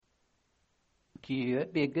You.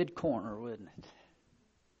 It'd be a good corner, wouldn't it?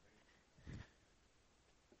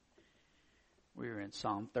 We're in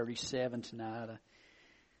Psalm 37 tonight. A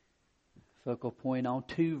focal point on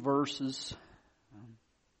 2 verses.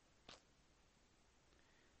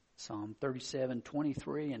 Psalm 37,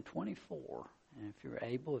 23 and 24. And if you're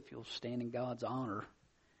able, if you'll stand in God's honor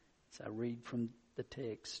as I read from the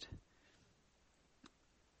text.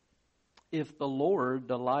 If the Lord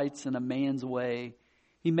delights in a man's way,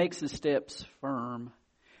 he makes his steps firm.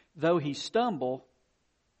 Though he stumble,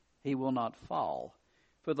 he will not fall,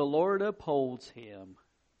 for the Lord upholds him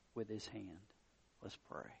with his hand. Let's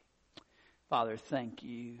pray. Father, thank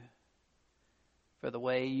you for the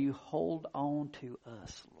way you hold on to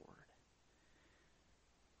us, Lord.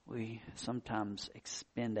 We sometimes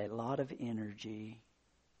expend a lot of energy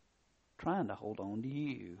trying to hold on to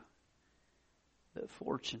you, but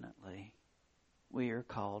fortunately, we are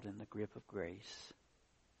called in the grip of grace.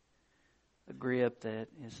 A grip that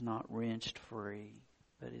is not wrenched free,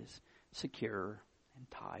 but is secure and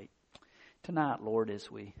tight. Tonight, Lord,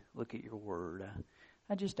 as we look at your word,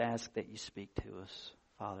 I just ask that you speak to us.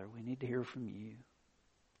 Father, we need to hear from you.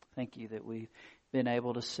 Thank you that we've been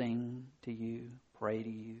able to sing to you, pray to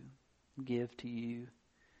you, give to you,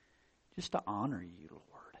 just to honor you,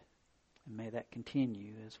 Lord. And may that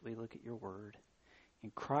continue as we look at your word.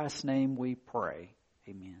 In Christ's name we pray.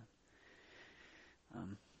 Amen.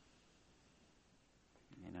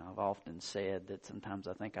 I've often said that sometimes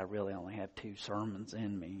I think I really only have 2 sermons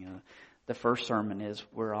in me. The first sermon is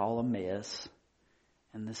we're all a mess.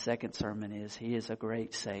 And the second sermon is He is a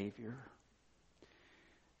great Savior.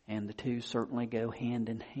 And the 2 certainly go hand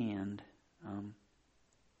in hand.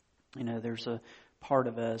 There's a part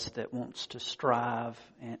of us that wants to strive,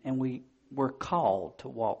 and we're called to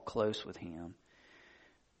walk close with Him.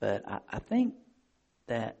 But I think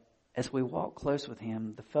that as we walk close with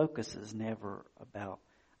Him, the focus is never about,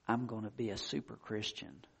 I'm going to be a super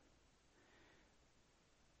Christian.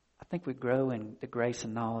 I think we grow in the grace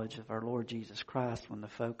and knowledge of our Lord Jesus Christ when the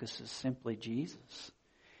focus is simply Jesus.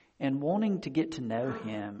 And wanting to get to know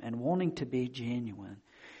Him and wanting to be genuine.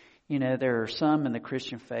 There are some in the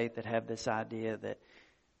Christian faith that have this idea that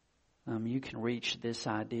you can reach this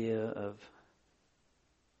idea of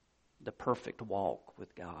the perfect walk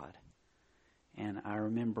with God. And I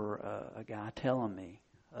remember a guy telling me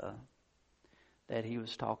that he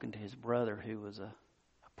was talking to his brother who was a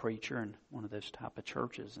preacher in one of those type of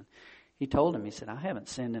churches. And he told him, he said, I haven't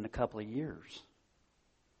sinned in a couple of years.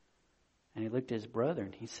 And he looked at his brother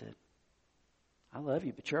and he said, I love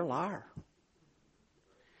you, but you're a liar.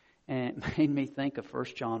 And it made me think of 1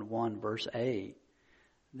 John 1 verse 8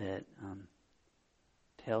 that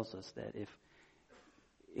tells us that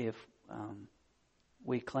if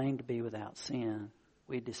we claim to be without sin,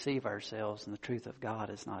 we deceive ourselves and the truth of God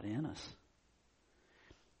is not in us.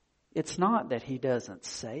 It's not that He doesn't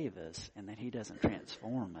save us and that He doesn't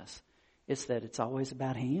transform us. It's that it's always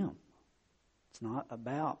about Him. It's not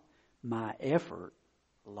about my effort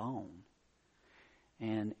alone.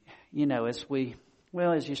 And, as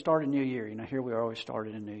you start a new year, here we always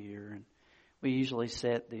started a new year, and we usually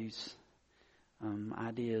set these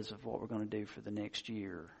ideas of what we're going to do for the next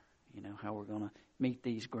year. How we're going to meet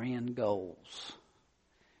these grand goals.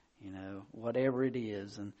 Whatever it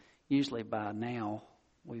is. And usually by now,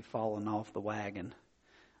 we've fallen off the wagon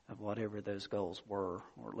of whatever those goals were,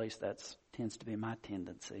 or at least that tends to be my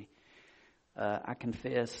tendency. I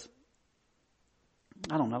confess,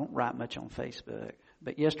 I don't write much on Facebook,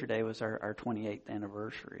 but yesterday was our 28th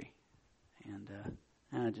anniversary, and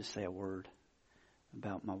I just say a word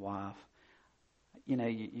about my wife.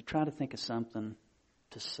 You try to think of something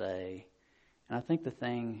to say, and I think the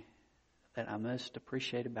thing that I most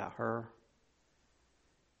appreciate about her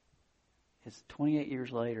is 28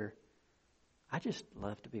 years later, I just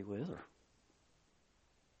love to be with her.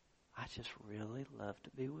 I just really love to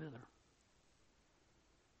be with her.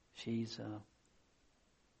 She's a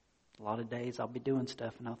lot of days I'll be doing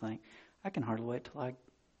stuff and I'll think, I can hardly wait till I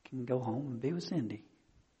can go home and be with Cindy.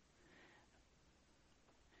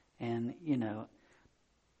 And,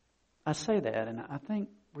 I say that, and I think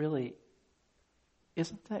really,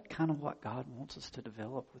 isn't that kind of what God wants us to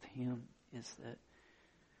develop with Him? Is that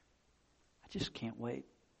I just can't wait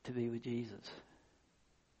to be with Jesus.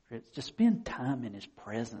 To spend time in His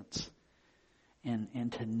presence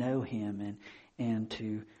and to know Him and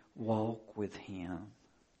to walk with Him.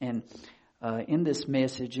 And in this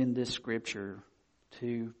message, in this scripture,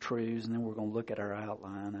 2 truths, and then we're going to look at our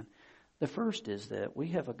outline. And the first is that we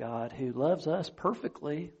have a God who loves us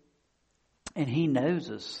perfectly, and He knows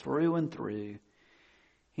us through and through.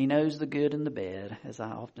 He knows the good and the bad. As I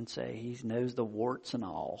often say, He knows the warts and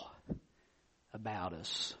all about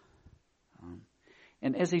us.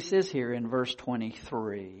 And as he says here in verse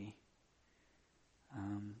 23,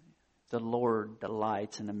 the Lord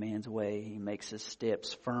delights in a man's way. He makes his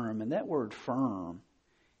steps firm. And that word firm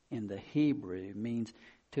in the Hebrew means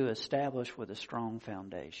to establish with a strong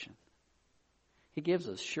foundation. He gives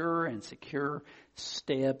us sure and secure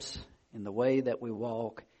steps in the way that we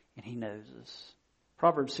walk, and he knows us.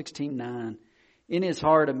 Proverbs 16:9, in his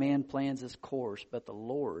heart a man plans his course, but the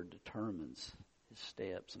Lord determines his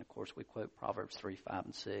steps. And of course we quote Proverbs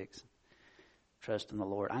 3:5-6. Trust in the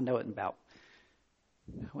Lord. I know it in about,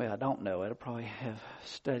 I don't know it. I probably have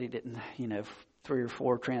studied it in, 3 or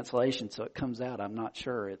 4 translations, so it comes out. I'm not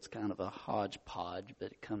sure. It's kind of a hodgepodge,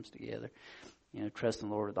 but it comes together. Trust in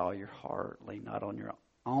the Lord with all your heart. Lean not on your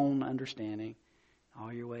own understanding.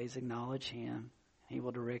 All your ways acknowledge him. He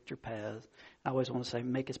will direct your paths. I always want to say,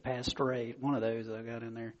 make his path straight. One of those I got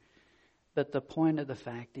in there. But the point of the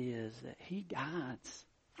fact is that he guides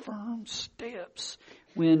firm steps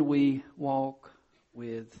when we walk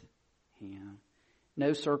with him.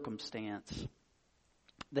 No circumstance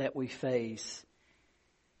that we face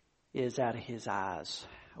is out of his eyes,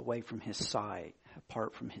 away from his sight,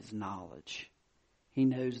 apart from his knowledge. He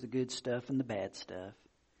knows the good stuff and the bad stuff.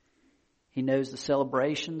 He knows the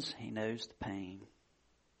celebrations. He knows the pain.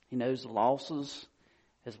 He knows the losses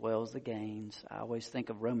as well as the gains. I always think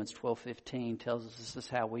of Romans 12:15 tells us this is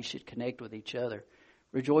how we should connect with each other.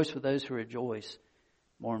 Rejoice with those who rejoice,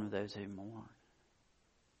 mourn with those who mourn.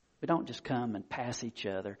 We don't just come and pass each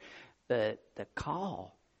other, but the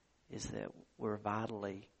call is that we're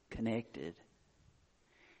vitally connected.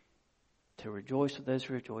 To rejoice with those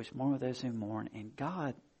who rejoice, mourn with those who mourn. And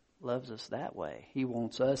God loves us that way. He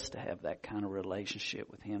wants us to have that kind of relationship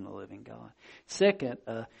with him, the living God. Second,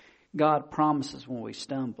 God promises when we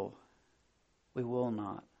stumble, we will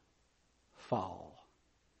not fall,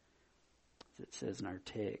 as it says in our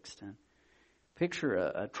text. And picture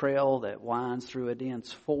a trail that winds through a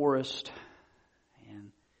dense forest,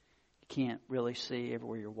 and you can't really see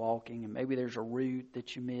everywhere you're walking. And maybe there's a root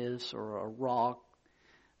that you miss or a rock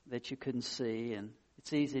that you couldn't see, and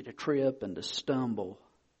it's easy to trip and to stumble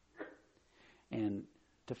and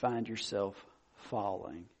to find yourself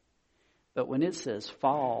falling. But when it says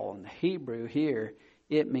fall in the Hebrew here,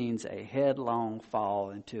 it means a headlong fall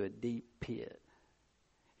into a deep pit.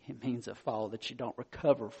 It means a fall that you don't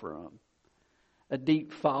recover from. A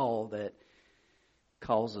deep fall that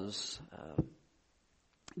causes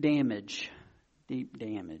damage, deep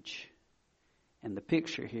damage. And the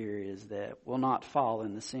picture here is that we'll not fall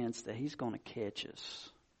in the sense that he's going to catch us.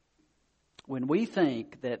 When we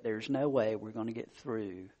think that there's no way we're going to get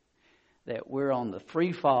through, that we're on the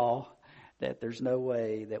free fall, that there's no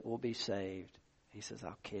way that we'll be saved, he says,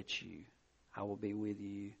 I'll catch you. I will be with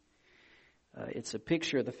you. It's a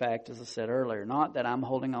picture of the fact, as I said earlier, not that I'm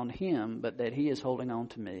holding on to him, but that he is holding on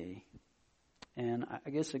to me. And I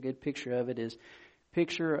guess a good picture of it is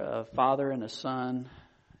picture a father and a son,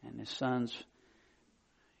 and his son's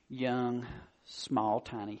young, small,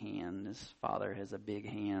 tiny hand. His father has a big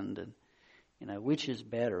hand, and which is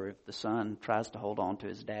better if the son tries to hold on to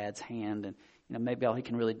his dad's hand, and maybe all he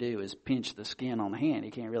can really do is pinch the skin on the hand.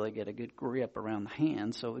 He can't really get a good grip around the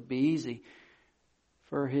hand, so it would be easy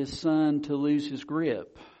for his son to lose his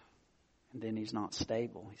grip, and then he's not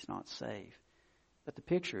stable, he's not safe. But the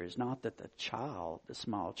picture is not that the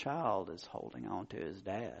small child is holding on to his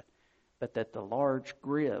dad, but that the large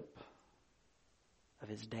grip of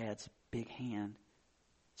his dad's big hand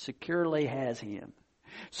securely has him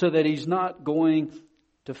so that he's not going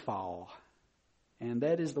to fall. And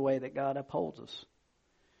that is the way that God upholds us.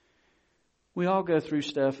 We all go through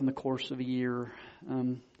stuff in the course of a year.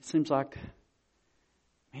 It seems like,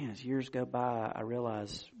 as years go by, I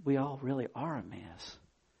realize we all really are a mess.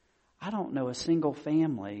 I don't know a single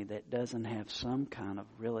family that doesn't have some kind of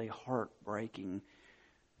really heartbreaking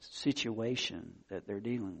situation that they're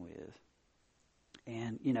dealing with.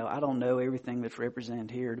 And, I don't know everything that's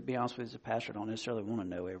represented here. To be honest with you, as a pastor, I don't necessarily want to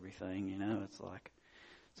know everything. It's like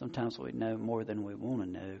sometimes we know more than we want to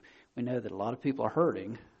know. We know that a lot of people are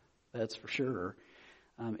hurting, that's for sure.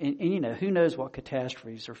 And who knows what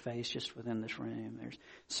catastrophes are faced just within this room. There's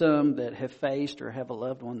some that have faced or have a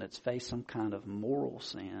loved one that's faced some kind of moral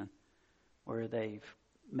sin where they've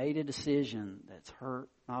made a decision that's hurt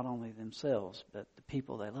not only themselves, but the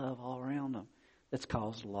people they love all around them. That's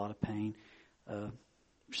caused a lot of pain.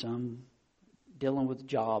 Some dealing with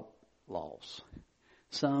job loss.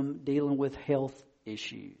 Some dealing with health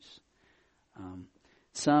issues.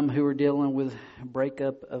 Some who are dealing with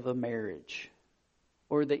breakup of a marriage,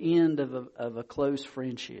 or the end of a close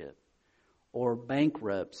friendship, or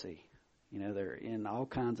bankruptcy. They're in all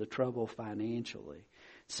kinds of trouble financially.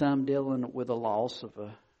 Some dealing with the loss of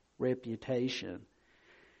a reputation.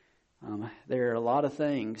 There are a lot of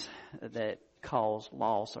things that cause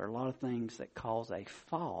loss, or a lot of things that cause a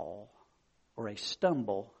fall or a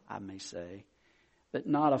stumble, I may say, but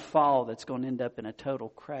not a fall that's going to end up in a total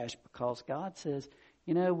crash, because God says,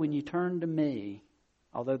 when you turn to me,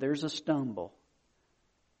 although there's a stumble,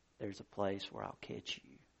 there's a place where I'll catch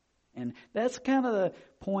you. And that's kind of the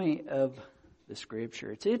point of the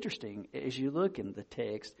Scripture. It's interesting, as you look in the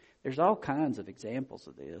text, there's all kinds of examples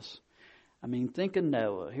of this. I mean, think of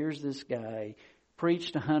Noah. Here's this guy,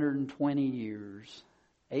 preached 120 years.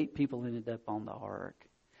 8 people ended up on the ark.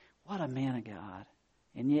 What a man of God.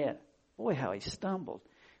 And yet, boy, how he stumbled.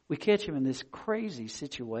 We catch him in this crazy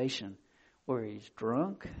situation where he's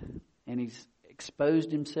drunk and he's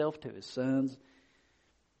exposed himself to his sons.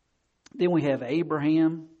 Then we have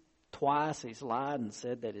Abraham. Twice he's lied and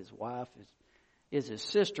said that his wife is his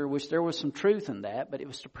sister, which there was some truth in that, but it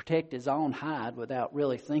was to protect his own hide without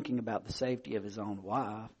really thinking about the safety of his own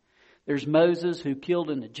wife. There's Moses, who killed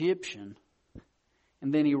an Egyptian,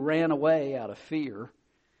 and then he ran away out of fear.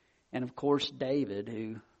 And of course, David,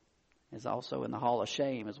 who is also in the Hall of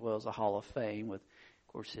Shame as well as the Hall of Fame, with,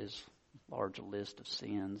 of course, his large list of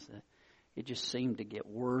sins. It just seemed to get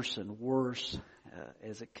worse and worse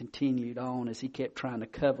as it continued on, as he kept trying to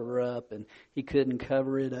cover up, and he couldn't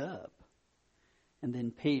cover it up. And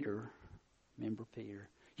then Peter, remember Peter,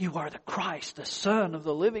 you are the Christ, the Son of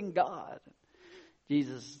the living God.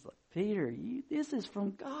 Jesus is like, Peter, this is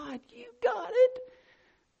from God. You got it.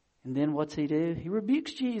 And then what's he do? He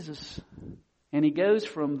rebukes Jesus. And he goes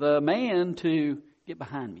from the man to, get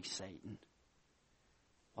behind me, Satan.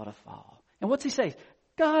 What a fall. And what's he say?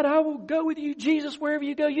 God, I will go with you, Jesus, wherever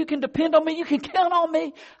you go. You can depend on me. You can count on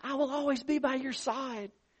me. I will always be by your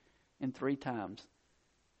side. And 3 times,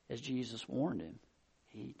 as Jesus warned him,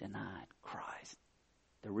 he denied Christ.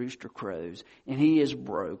 The rooster crows, and he is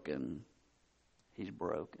broken. He's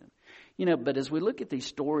broken. But as we look at these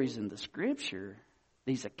stories in the Scripture,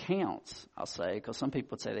 these accounts, I'll say, because some people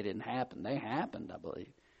would say they didn't happen. They happened, I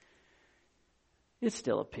believe. It's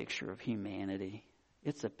still a picture of humanity.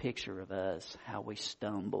 It's a picture of us, how we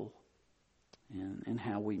stumble and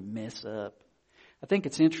how we mess up. I think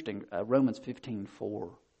it's interesting, Romans 15:4.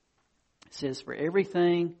 It says, for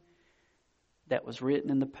everything that was written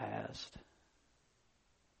in the past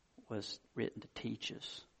was written to teach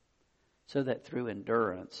us, so that through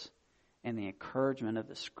endurance and the encouragement of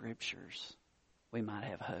the Scriptures, we might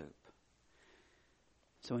have hope.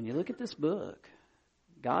 So when you look at this book,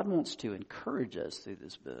 God wants to encourage us through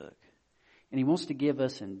this book. And He wants to give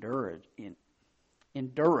us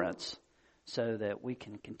endurance so that we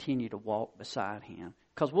can continue to walk beside Him.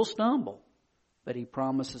 Because we'll stumble, but He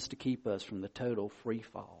promises to keep us from the total free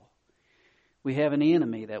fall. We have an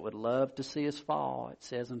enemy that would love to see us fall. It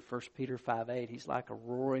says in 1 Peter 5:8, he's like a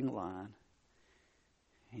roaring lion.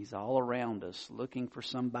 He's all around us looking for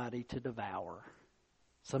somebody to devour,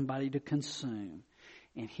 somebody to consume.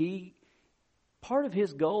 And part of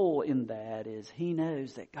his goal in that is he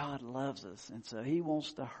knows that God loves us. And so he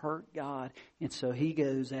wants to hurt God. And so he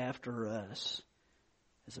goes after us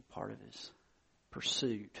as a part of his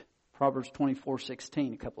pursuit. Proverbs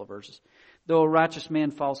 24:16, a couple of verses. Though a righteous man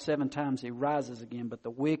falls 7 times, he rises again, but the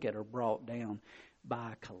wicked are brought down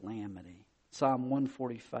by calamity. Psalm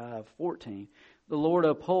 145:14. The Lord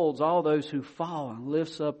upholds all those who fall and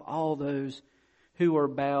lifts up all those who are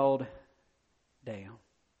bowed down.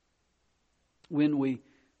 When we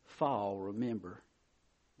fall, remember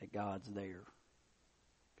that God's there.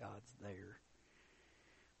 God's there.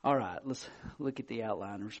 All right, let's look at the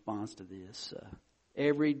outline response to this.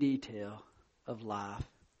 Every detail of life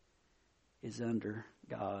is under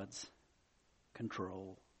God's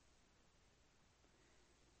control.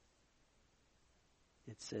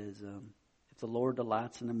 It says, if the Lord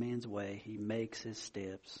delights in a man's way, He makes his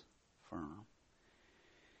steps firm.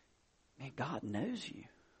 Man, God knows you.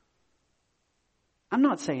 I'm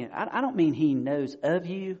not saying, I don't mean He knows of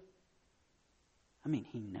you. I mean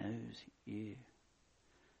He knows you.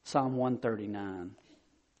 Psalm 139.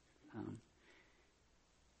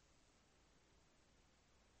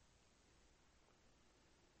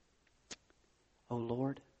 O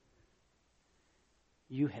Lord,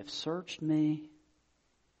 you have searched me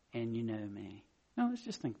and you know me. Now let's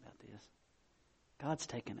just think about this. God's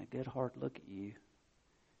taken a good hard look at you.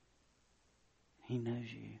 He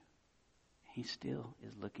knows you. He still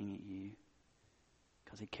is looking at you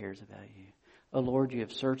because He cares about you. Oh Lord, you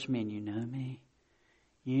have searched me and you know me.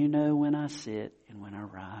 You know when I sit and when I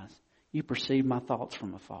rise. You perceive my thoughts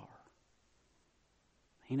from afar.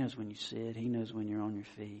 He knows when you sit. He knows when you're on your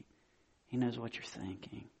feet. He knows what you're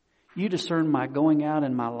thinking. You discern my going out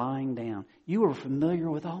and my lying down. You are familiar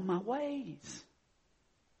with all my ways.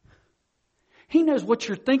 He knows what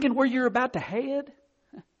you're thinking, where you're about to head.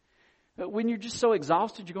 When you're just so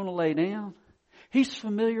exhausted, you're going to lay down. He's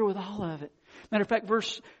familiar with all of it. Matter of fact,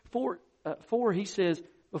 verse 4, he says,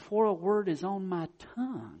 before a word is on my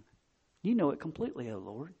tongue, you know it completely, O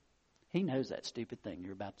Lord. He knows that stupid thing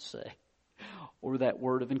you're about to say. Or that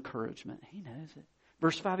word of encouragement. He knows it.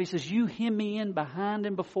 Verse 5, he says, you hem me in behind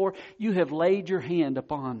and before. You have laid your hand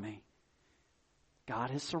upon me. God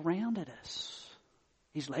has surrounded us.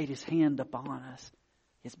 He's laid His hand upon us.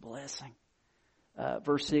 His blessing.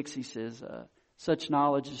 Verse 6, he says, such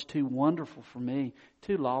knowledge is too wonderful for me,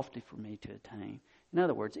 too lofty for me to attain. In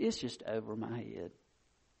other words, it's just over my head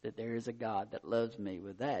that there is a God that loves me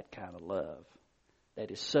with that kind of love. That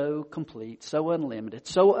is so complete, so unlimited,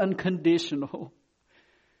 so unconditional.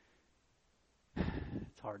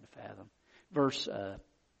 It's hard to fathom. Verse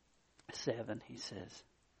 7, he says,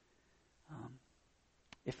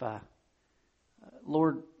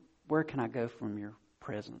 Lord, where can I go from your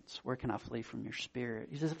presence? Where can I flee from your spirit?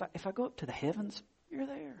 He says, if I go up to the heavens, you're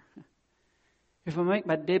there. If I make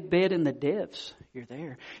my dead bed in the depths, you're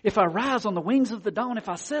there. If I rise on the wings of the dawn, if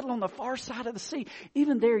I settle on the far side of the sea,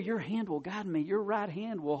 even there your hand will guide me. Your right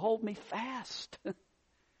hand will hold me fast.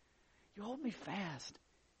 You hold me fast.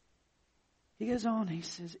 He goes on, he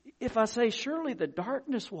says, if I say, surely the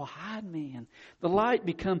darkness will hide me and the light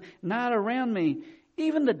become night around me,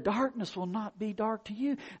 even the darkness will not be dark to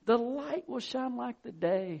you. The light will shine like the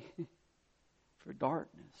day, for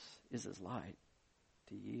darkness is as light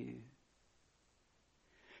to you.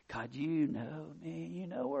 God, you know me. You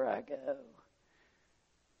know where I go.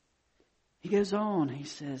 He goes on. He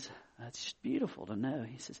says, that's beautiful to know.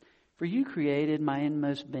 He says, for you created my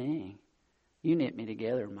inmost being. You knit me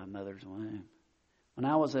together in my mother's womb. When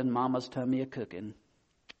I was in Mama's tummy a-cooking,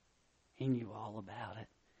 He knew all about it.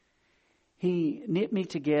 He knit me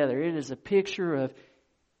together. It is a picture of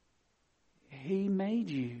He made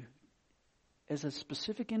you as a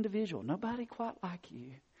specific individual. Nobody quite like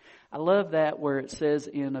you. I love that where it says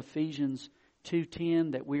in Ephesians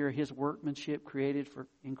 2:10 that we are His workmanship created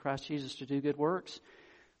in Christ Jesus to do good works.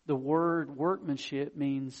 The word workmanship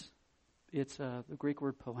means, it's the Greek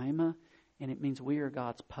word poema, and it means we are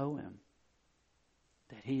God's poem.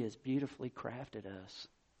 That He has beautifully crafted us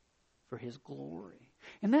for His glory.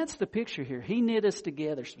 And that's the picture here. He knit us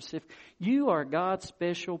together specifically. You are God's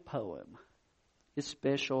special poem. His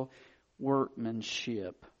special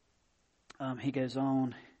workmanship. He goes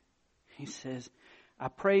on. He says, I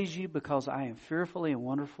praise you because I am fearfully and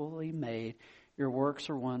wonderfully made. Your works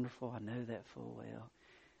are wonderful. I know that full well.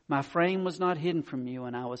 My frame was not hidden from you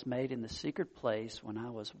when I was made in the secret place, when I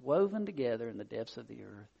was woven together in the depths of the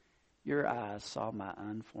earth. Your eyes saw my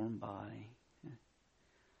unformed body.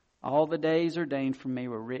 All the days ordained for me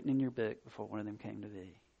were written in your book before one of them came to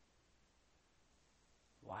be.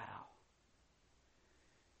 Wow.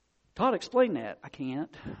 Todd, explain that. I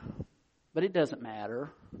can't. But it doesn't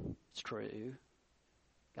matter. It's true.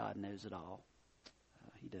 God knows it all.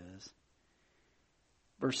 He does.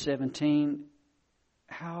 Verse 17,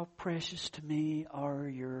 how precious to me are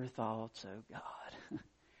your thoughts, O God.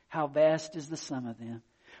 How vast is the sum of them.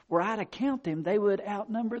 Were I to count them, they would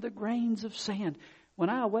outnumber the grains of sand. When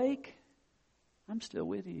I awake, I'm still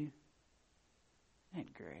with you. Ain't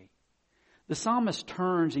that great? The psalmist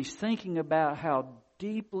turns, he's thinking about how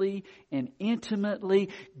deeply and intimately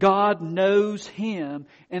God knows him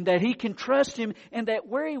and that he can trust him and that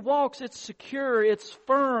where he walks it's secure, it's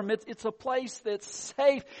firm, it's a place that's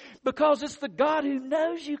safe because it's the God who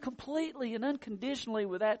knows you completely and unconditionally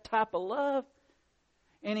with that type of love.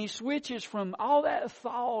 And he switches from all that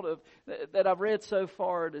thought of that I've read so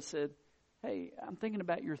far to said, hey, I'm thinking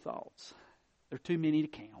about your thoughts. They're too many to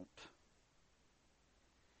count.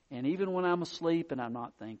 And even when I'm asleep and I'm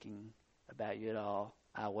not thinking about you at all,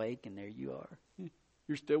 I wake and there you are.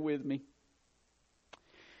 You're still with me.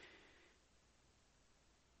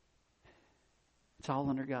 It's all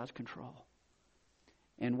under God's control.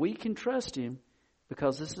 And we can trust Him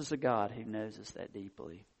because this is a God who knows us that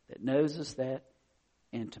deeply, that knows us that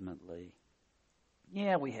intimately.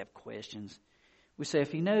 Yeah, we have questions. We say,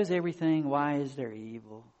 if He knows everything, why is there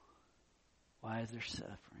evil? Why is there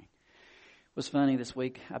suffering? It was funny this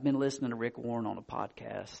week. I've been listening to Rick Warren on a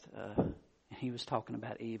podcast. And he was talking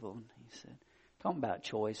about evil. And he said, talking about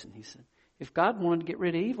choice. And he said, if God wanted to get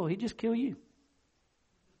rid of evil, He'd just kill you.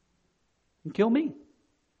 And kill me.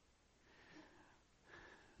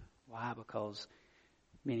 Why? Because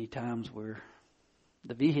many times we're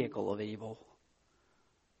the vehicle of evil.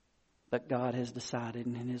 But God has decided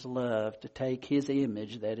in His love to take His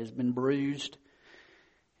image that has been bruised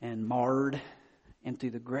and marred, and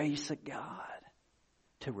through the grace of God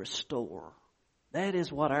to restore. That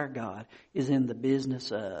is what our God is in the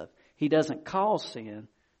business of. He doesn't cause sin,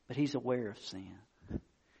 but He's aware of sin.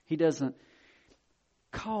 He doesn't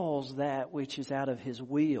cause that which is out of His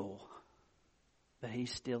will, but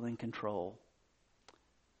He's still in control.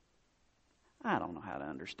 I don't know how to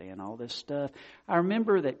understand all this stuff. I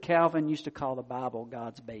remember that Calvin used to call the Bible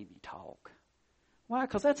God's baby talk. Why?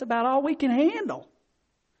 Because that's about all we can handle.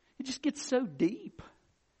 It just gets so deep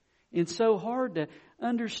and so hard to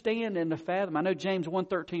understand and to fathom. I know James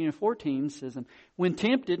 1:13 and 14 says, when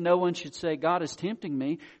tempted, no one should say, God is tempting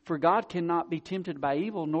me, for God cannot be tempted by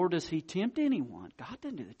evil, nor does He tempt anyone. God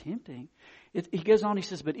doesn't do the tempting. He goes on, he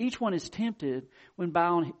says, but each one is tempted when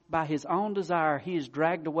by his own desire he is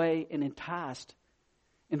dragged away and enticed.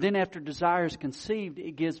 And then after desire is conceived,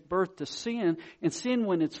 it gives birth to sin. And sin,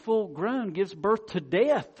 when it's full grown, gives birth to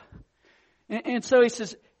death. And so he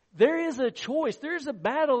says, there is a choice. There's a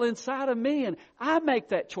battle inside of me, and I make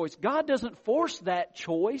that choice. God doesn't force that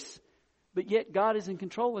choice, but yet God is in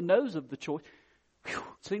control and knows of the choice. Whew,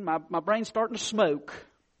 see, my brain's starting to smoke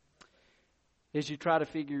as you try to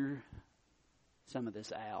figure some of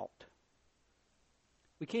this out.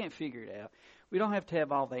 We can't figure it out. We don't have to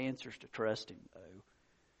have all the answers to trust Him,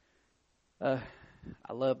 though.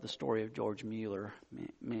 I love the story of George Mueller.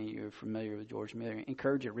 Many of you are familiar with George Mueller. I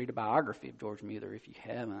encourage you to read a biography of George Mueller if you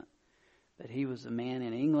haven't. But he was a man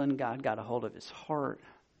in England. God got a hold of his heart,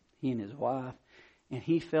 he and his wife, and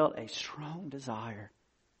he felt a strong desire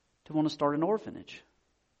to want to start an orphanage.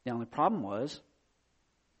 The only problem was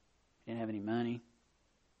he didn't have any money.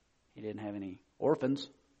 He didn't have any orphans.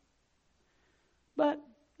 But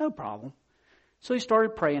no problem. So he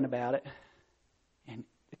started praying about it. And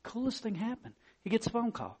the coolest thing happened. He gets a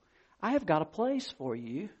phone call. I have got a place for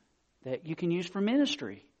you that you can use for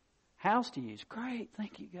ministry. House to use. Great.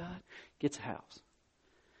 Thank you, God. Gets a house.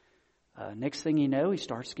 Next thing you know, he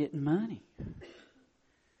starts getting money.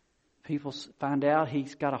 People find out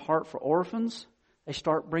he's got a heart for orphans. They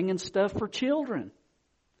start bringing stuff for children.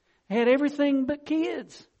 They had everything but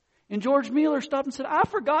kids. And George Mueller stopped and said, I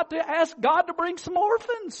forgot to ask God to bring some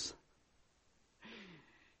orphans.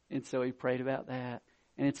 And so he prayed about that.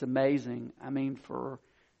 And it's amazing. I mean, for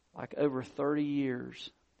like over 30 years,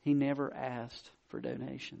 he never asked for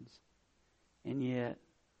donations. And yet,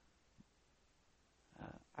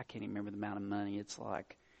 I can't even remember the amount of money. It's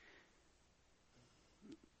like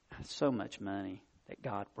so much money that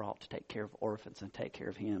God brought to take care of orphans and take care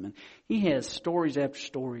of him. And he has stories after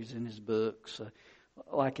stories in his books.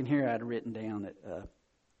 Like in here, I'd written down that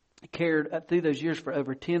he cared through those years for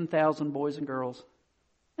over 10,000 boys and girls.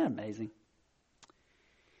 Isn't that amazing?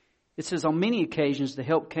 It says, on many occasions, the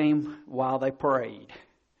help came while they prayed.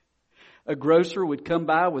 A grocer would come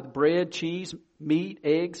by with bread, cheese, meat,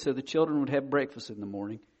 eggs, so the children would have breakfast in the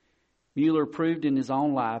morning. Mueller proved in his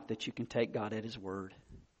own life that you can take God at His word.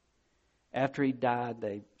 After he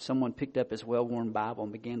died, someone picked up his well-worn Bible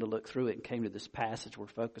and began to look through it and came to this passage we're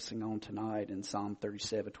focusing on tonight in Psalm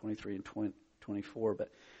 37, 23, and 24. But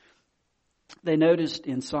they noticed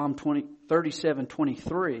in Psalm 37,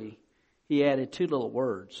 23, he added two little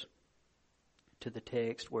words to the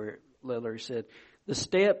text where Lillard said, the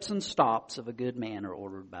steps and stops of a good man are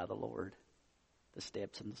ordered by the Lord. The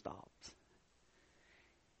steps and stops.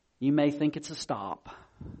 You may think it's a stop,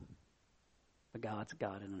 but God's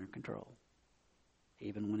got it under control.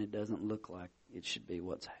 Even when it doesn't look like it should be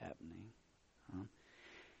what's happening.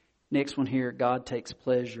 Next one here, God takes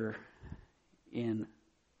pleasure in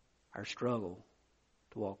our struggle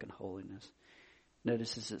to walk in holiness.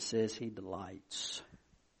 Notice as it says He delights.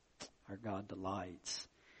 Our God delights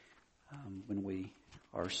when we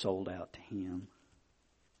are sold out to Him.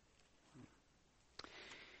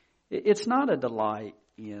 It's not a delight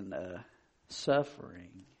in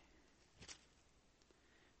suffering.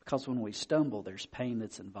 Because when we stumble, there's pain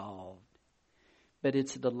that's involved. But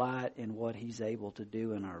it's a delight in what He's able to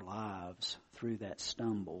do in our lives through that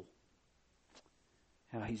stumble.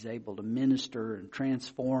 How He's able to minister and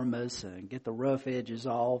transform us and get the rough edges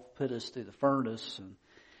off, put us through the furnace and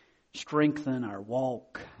strengthen our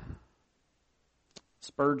walk.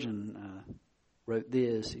 Spurgeon wrote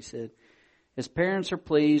this. He said, as parents are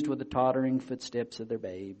pleased with the tottering footsteps of their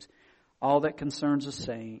babes, all that concerns a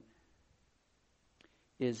saint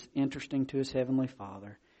is interesting to his heavenly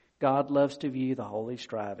Father. God loves to view the holy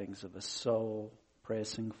strivings of a soul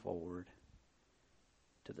pressing forward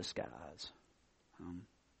to the skies.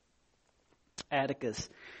 Atticus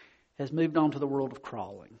has moved on to the world of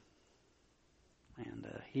crawling. And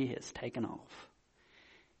he has taken off.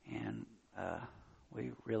 And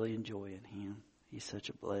we really enjoying him. He's such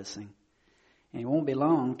a blessing. And it won't be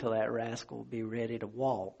long till that rascal will be ready to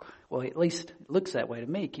walk. Well, at least it looks that way to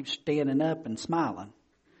me. He keeps standing up and smiling.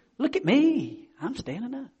 Look at me. I'm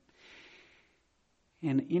standing up.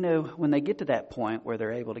 And, when they get to that point where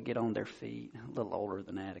they're able to get on their feet, a little older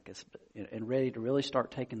than Atticus, and ready to really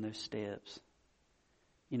start taking those steps,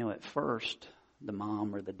 at first, the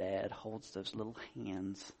mom or the dad holds those little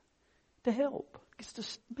hands to help. It's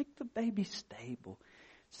to make the baby stable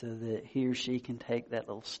so that he or she can take that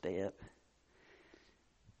little step.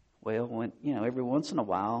 Well, when, every once in a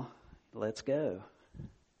while, let's go.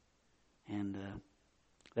 And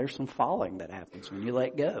there's some falling that happens when you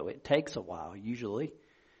let go. It takes a while, usually.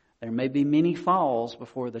 There may be many falls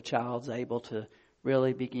before the child's able to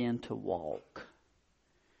really begin to walk.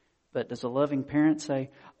 But does a loving parent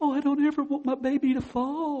say, "Oh, I don't ever want my baby to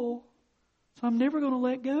fall, so I'm never going to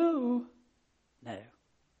let go"? No.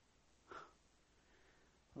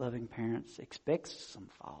 Loving parents expect some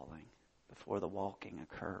falling before the walking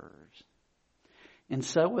occurs. And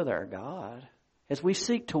so with our God, as we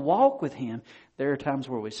seek to walk with Him, there are times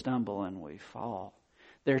where we stumble and we fall.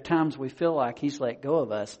 There are times we feel like He's let go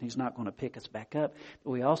of us and He's not going to pick us back up.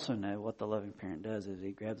 But we also know what the loving parent does is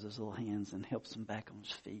He grabs His little hands and helps him back on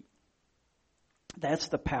his feet. That's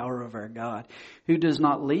the power of our God, who does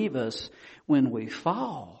not leave us when we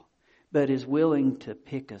fall, but is willing to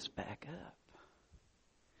pick us back up.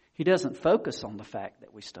 He doesn't focus on the fact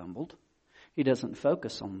that we stumbled. He doesn't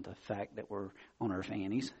focus on the fact that we're on our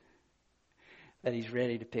fannies. That He's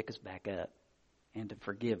ready to pick us back up and to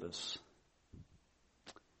forgive us.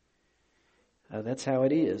 That's how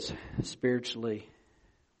it is spiritually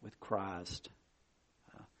with Christ.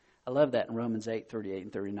 I love that in Romans 8:38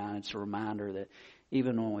 and 39. It's a reminder that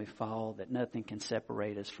even when we fall, that nothing can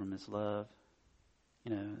separate us from His love.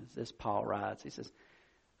 As Paul writes, he says,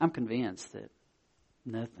 "I'm convinced that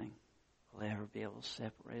nothing will ever be able to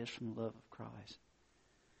separate us from the love of Christ."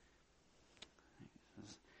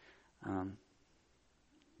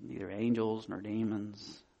 Neither angels nor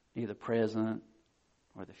demons, neither present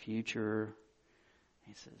nor the future.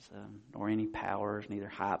 He says, nor any powers, neither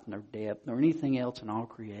height nor depth, nor anything else in all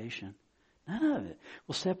creation. None of it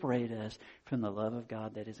will separate us from the love of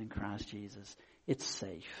God that is in Christ Jesus. It's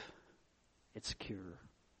safe. It's secure.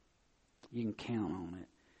 You can count on it.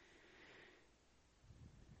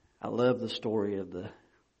 I love the story of the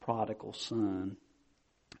prodigal son,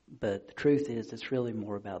 but the truth is it's really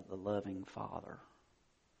more about the loving father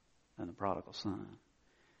than the prodigal son.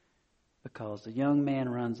 Because the young man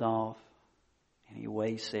runs off and he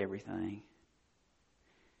wastes everything.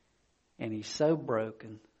 And he's so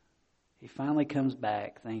broken, he finally comes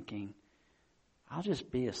back thinking, I'll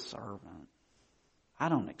just be a servant. I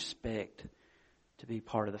don't expect to be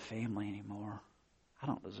part of the family anymore. I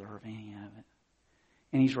don't deserve any of it.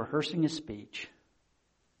 And he's rehearsing his speech.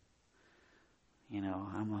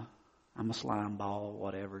 I'm a slime ball,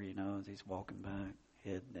 whatever, as he's walking back,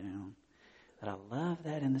 head down. But I love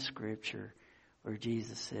that in the scripture where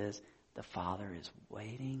Jesus says the Father is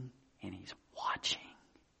waiting and He's watching.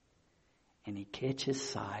 And He catches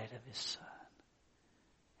sight of His Son.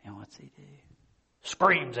 And what's He do?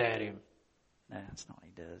 Screams at him. No, that's not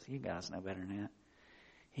what He does. You guys know better than that.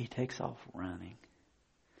 He takes off running.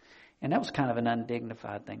 And that was kind of an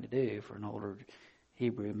undignified thing to do for an older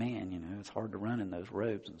Hebrew man. It's hard to run in those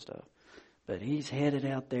robes and stuff. But he's headed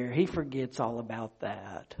out there. He forgets all about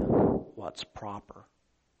that, what's proper.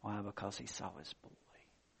 Why? Because he saw his boy.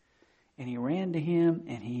 And he ran to him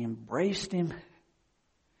and he embraced him.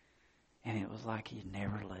 And it was like he'd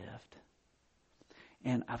never left.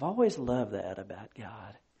 And I've always loved that about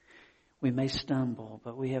God. We may stumble,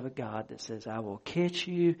 but we have a God that says, I will catch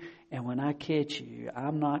you. And when I catch you,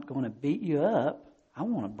 I'm not going to beat you up. I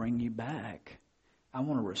want to bring you back. I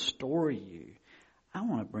want to restore you. I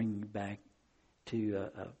want to bring you back to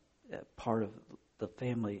a part of the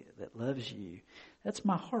family that loves you. That's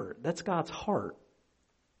my heart. That's God's heart.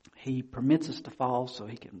 He permits us to fall so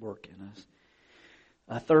He can work in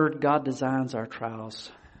us. Third, God designs our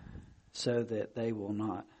trials so that they will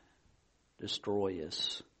not destroy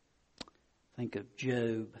us. Think of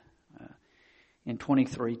Job. In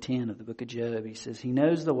 23:10 of the book of Job, he says, He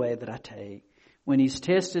knows the way that I take. When He's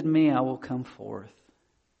tested me, I will come forth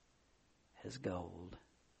as gold.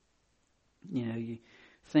 You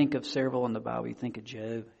think of several in the Bible. You think of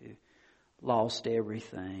Job, who lost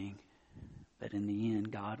everything. But in the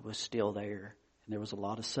end, God was still there. And there was a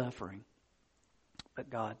lot of suffering. But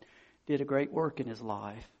God did a great work in his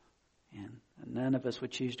life. And none of us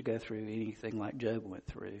would choose to go through anything like Job went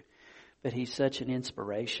through. But he's such an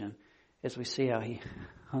inspiration as we see how he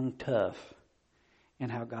hung tough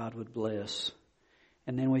and how God would bless.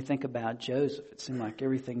 And then we think about Joseph. It seemed like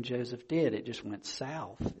everything Joseph did, it just went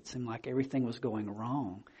south. It seemed like everything was going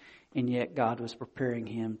wrong. And yet God was preparing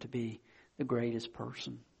him to be the greatest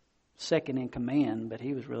person. Second in command, but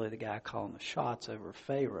he was really the guy calling the shots over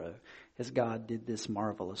Pharaoh as God did this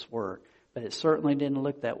marvelous work. But it certainly didn't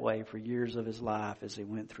look that way for years of his life as he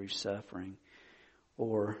went through suffering.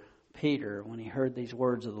 Or Peter, when he heard these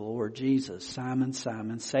words of the Lord Jesus, Simon,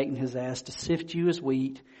 Simon, Satan has asked to sift you as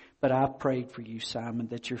wheat, but I've prayed for you, Simon,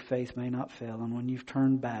 that your faith may not fail. And when you've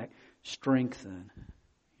turned back, strengthen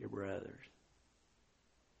your brothers.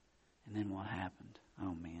 And then what happened?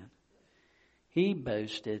 Oh, man. He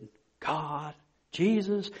boasted, God,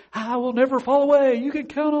 Jesus, I will never fall away. You can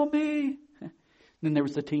count on me. Then there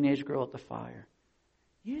was the teenage girl at the fire.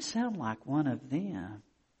 You sound like one of them.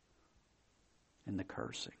 And the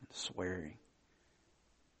cursing, the swearing,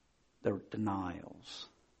 the denials,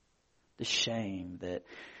 the shame that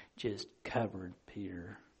just covered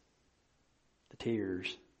Peter, the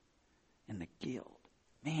tears, and the guilt.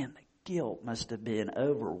 Man, the guilt must have been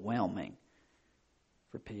overwhelming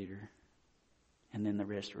for Peter. And then the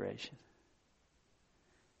restoration.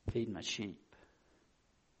 Feed my sheep.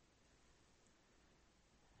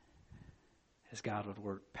 As God would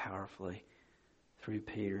work powerfully through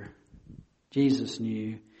Peter. Jesus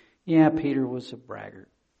knew, Peter was a braggart.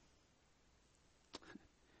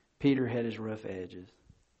 Peter had his rough edges.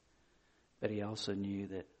 But he also knew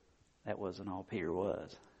that that wasn't all Peter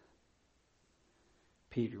was.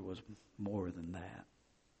 Peter was more than that.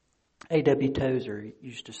 A.W. Tozer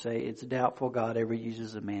used to say, it's doubtful God ever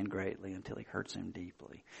uses a man greatly until he hurts him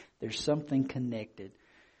deeply. There's something connected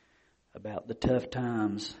about the tough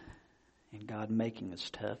times and God making us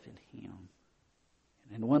tough in him.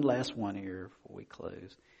 And one last one here before we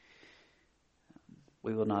close.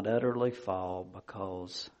 We will not utterly fall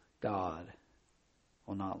because God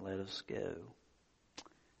will not let us go.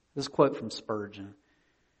 This quote from Spurgeon.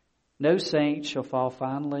 No saint shall fall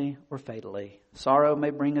finally or fatally. Sorrow may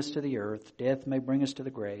bring us to the earth. Death may bring us to the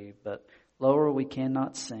grave. But lower we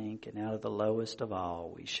cannot sink. And out of the lowest of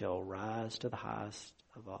all we shall rise to the highest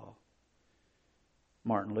of all.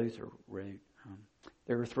 Martin Luther wrote,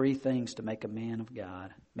 there are three things to make a man of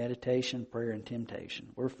God. Meditation, prayer, and temptation.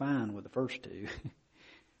 We're fine with the first two.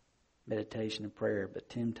 Meditation and prayer, but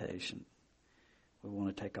temptation, we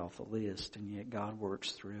want to take off the list, and yet God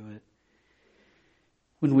works through it.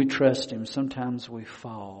 When we trust Him, sometimes we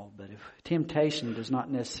fall, but if temptation does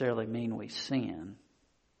not necessarily mean we sin.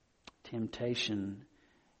 Temptation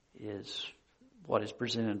is what is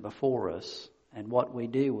presented before us, and what we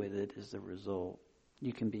do with it is the result.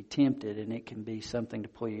 You can be tempted, and it can be something to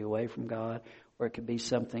pull you away from God, or it could be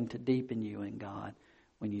something to deepen you in God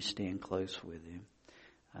when you stand close with Him.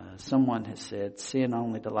 Someone has said, sin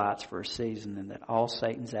only delights for a season, and that all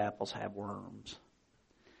Satan's apples have worms.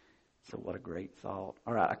 So what a great thought.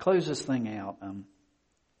 All right, I close this thing out.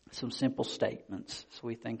 Some simple statements as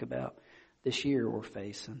we think about this year we're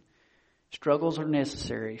facing. Struggles are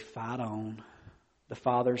necessary. Fight on. The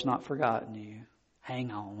Father's not forgotten you.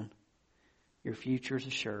 Hang on. Your future's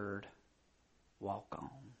assured. Walk on.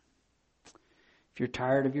 If you're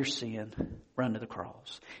tired of your sin, run to the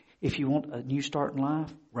cross. If you want a new start in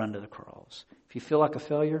life, run to the cross. If you feel like a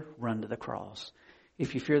failure, run to the cross.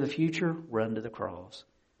 If you fear the future, run to the cross.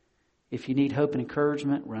 If you need hope and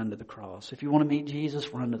encouragement, run to the cross. If you want to meet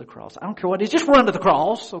Jesus, run to the cross. I don't care what it is, just run to the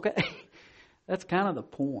cross, okay? That's kind of the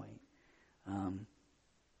point.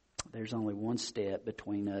 There's only one step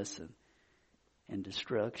between us and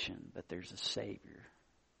destruction, but there's a Savior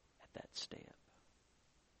at that step.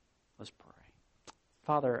 Let's pray.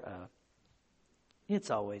 Father,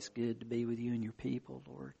 it's always good to be with you and your people,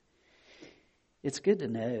 Lord. It's good to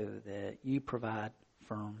know that you provide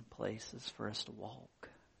firm places for us to walk.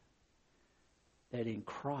 That in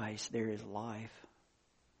Christ there is life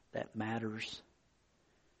that matters.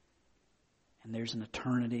 And there's an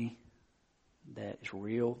eternity that is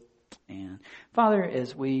real. And Father,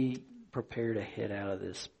 as we prepare to head out of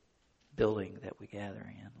this building that we gather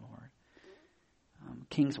in, Lord,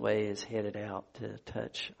 Kingsway is headed out to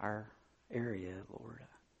touch our area, Lord.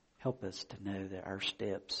 Help us to know that our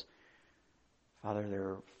steps, Father,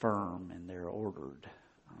 they're firm and they're ordered.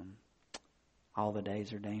 All the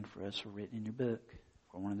days ordained for us are written in your book.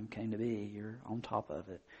 For one of them came to be, you're on top of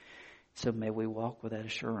it. So may we walk with that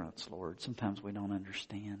assurance, Lord. Sometimes we don't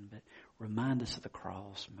understand, but remind us of the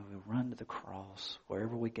cross. May we run to the cross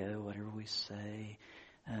wherever we go, whatever we say,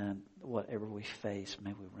 whatever we face.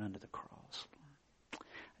 May we run to the cross,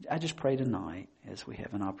 Lord. I just pray tonight as we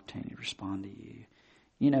have an opportunity to respond to you.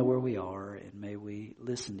 You know where we are, and may we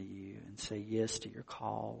listen to you and say yes to your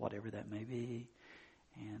call, whatever that may be.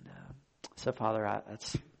 And so, Father,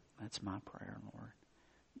 that's my prayer, Lord.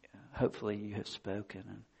 Hopefully you have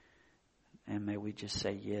spoken, and may we just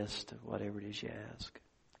say yes to whatever it is you ask.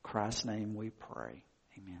 In Christ's name we pray.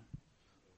 Amen.